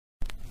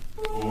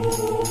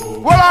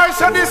Well, I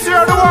said this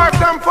year the wife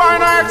them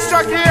find an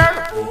extra gear.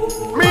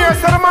 Me I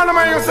said the man of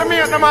mine used to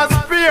meet them as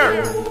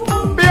fear.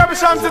 Baby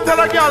Cham to tell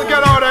a girl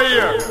get out of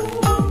here.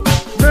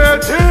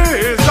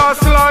 Matie is a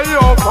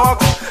slow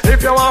fox. If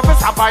you want to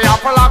stop a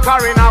apple like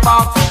her in a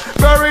box,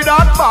 bury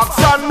that box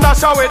and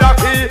dash away the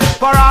key.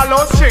 For all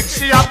those chicks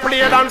she a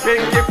played and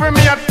pinky. For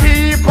me a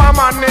thief, a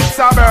man it's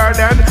a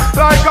burden.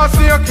 Like a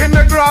snake in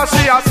the grass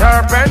she a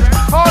serpent.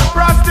 All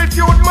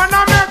prostitute man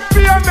a make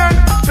payment.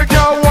 She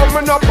can't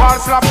woman up or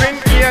slapping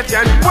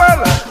agent.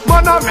 Well,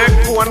 man a make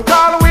phone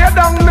call way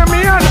down the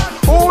main.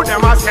 Who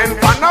them a send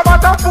pan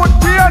about a foot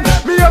pain.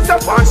 Me as a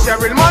fan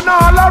Cheryl man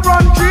all a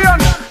run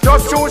train.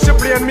 Just so she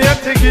playing me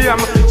at the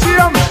game.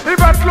 Shame,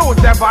 if I close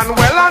the van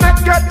well and it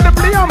get the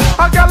blame.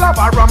 A girl of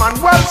a rum and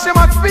well she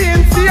must be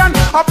insane.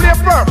 I play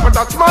purple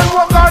Dutch man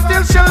walk her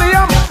till she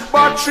lame.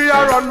 But she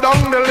a run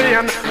down the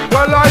lane.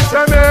 Well I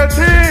say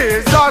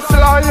Matie is a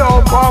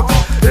slow fox.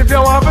 If you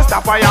want to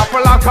stop a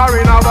apple like her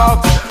in a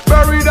box,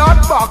 bury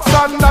that box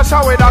and dash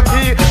away the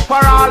key.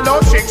 For all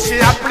those chicks she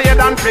had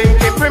played and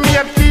pinky. For me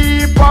a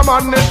keep a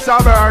man it's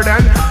a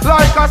burden.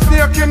 Like a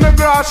snake in the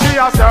grass she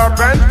a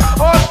serpent.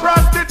 All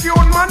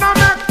prostitute man a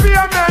make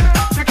payment.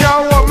 She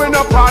can't woman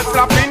up or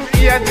slapping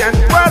agent.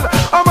 Well,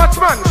 how much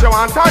man she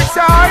want I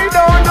say I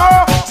don't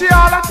know. She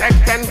all a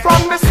taken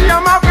from the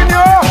same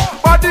avenue.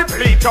 Body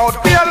bleach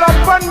out, peel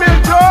up and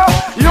milk too.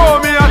 You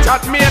me a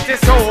chat Matie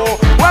so.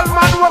 Well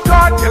man work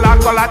hard till I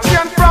color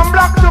change from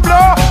black to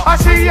blue. And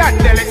she had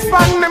the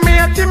expand the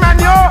Matie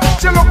menu.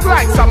 She look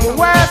like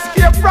somewhere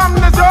escape from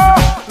the zoo.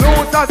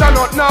 Losers are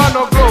not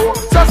no grow.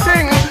 So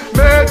sing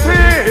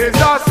Matie is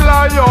a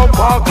slow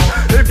fox.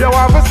 If you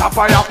want to stop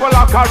a apple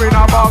like her in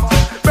a box,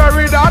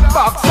 bury that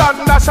box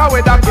and dash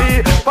away the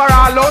key. For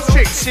all those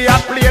chicks she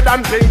had played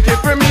and pinky.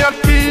 For me a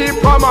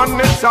keep a man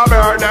it's a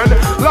burden.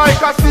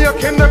 Like a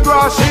snake in the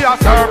grass she a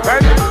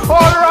serpent.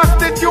 All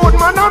prostitute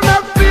man a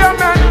make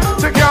payment.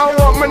 She can't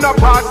woman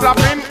up or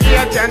slapping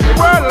agent.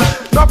 Well,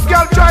 no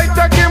girl try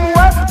take him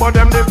away, but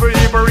them never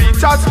even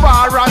reach as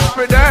far as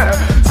for there.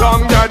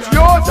 Some get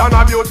used and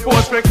abuse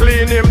post me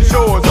clean him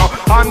shoes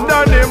and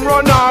then him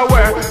run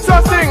away. So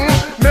sing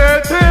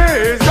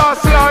Matie is a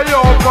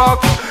slow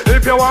fox.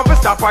 If you want to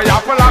stop a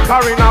apple like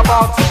her in a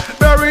box,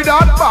 bury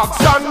that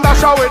box and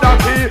dash away the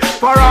key.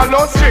 For all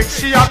those tricks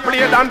she had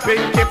played and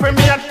pinky. For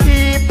me a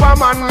keep a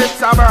man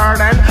it's a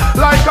burden.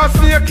 Like a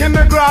snake in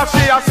the grass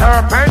she a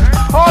serpent.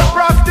 All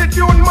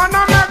prostitute man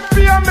a make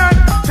payment.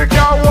 She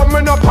can't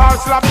woman up or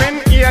slapping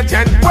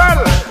agent.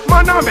 Well,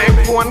 man a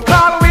make phone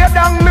call way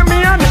down the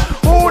main.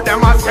 Who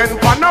them a send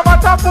pan over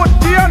to put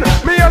pain.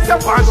 Me as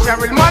a fan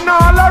Cheryl man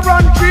all a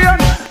run train.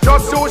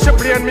 Just so she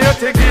playing me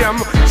at the game.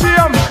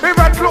 Shame, if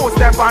I close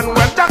the van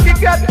when Jackie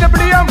get the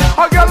blame.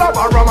 A girl of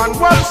a rum and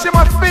well she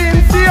must be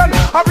insane.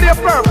 I play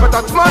purple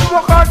Dutch man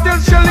walk her till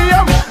she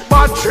lame.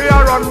 But she a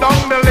run down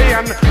the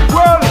lane.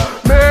 Well,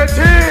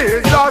 Matie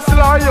is a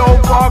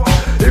slow fox.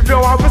 If you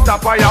want to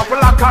stop a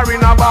apple like her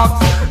in a box,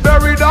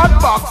 bury that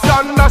box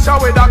and dash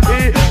away the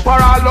key. For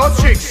all those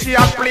chicks she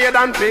had played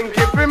and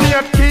pinky. For me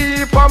a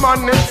keep a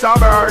man it's a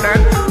burden.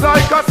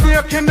 Like a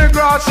snake in the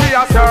grass she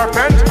a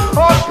serpent.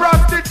 All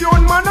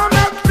prostitute man a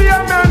make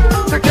payment.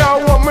 She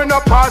can't woman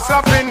up or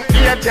slapping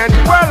agent.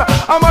 Well,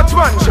 how much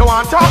man she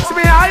want talk to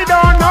me I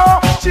don't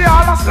know. She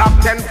all a slap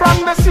 10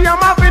 from the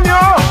same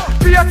avenue.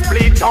 Face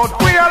bleach out,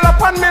 wheel up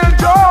and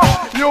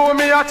mildew. You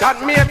me a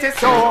chat Matie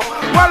so.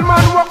 Well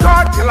man work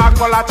hard till I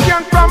call a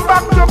change from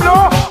back to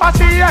blue. And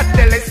she had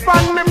the list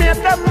from me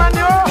made them money.